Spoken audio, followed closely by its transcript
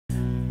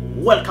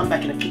Welcome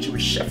back in the kitchen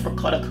with Chef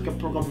Ricardo cooking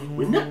program.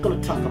 We're not going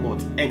to talk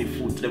about any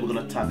food today. We're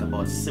going to talk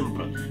about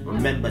simple.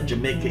 Remember,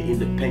 Jamaica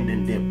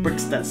Independent Day,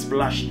 Brixton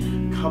Splash,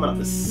 coming up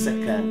the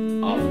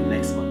 2nd of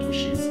next month, which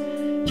is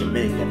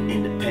Jamaican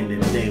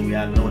Independent Day. We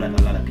all know that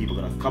a lot of people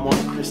are going to come out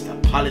to Crystal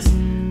Palace.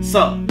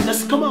 So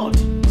let's come out,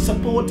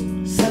 support,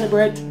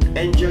 celebrate,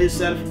 enjoy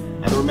yourself,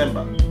 and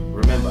remember,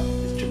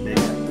 it's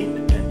Jamaican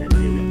Independent Day.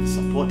 We have to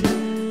support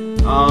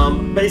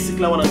it.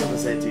 Basically, I want to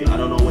say to you, I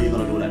don't know what you're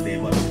going to do that day,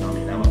 but I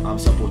mean, I'm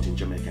supporting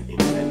Jamaican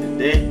Independent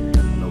Day.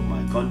 I love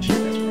my country,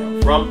 that's where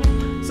I'm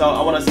from. So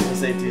I want to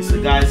say to you,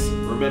 so guys,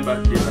 remember,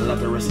 there's a lot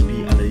of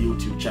recipe on the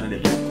YouTube channel.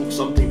 You can cook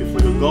something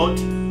before you go out,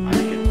 and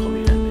you can come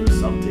in and make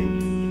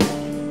something.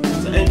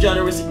 So enjoy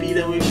the recipe,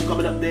 then we'll be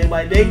coming up day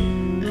by day,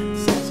 and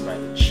subscribe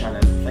to the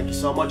channel. Thank you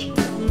so much.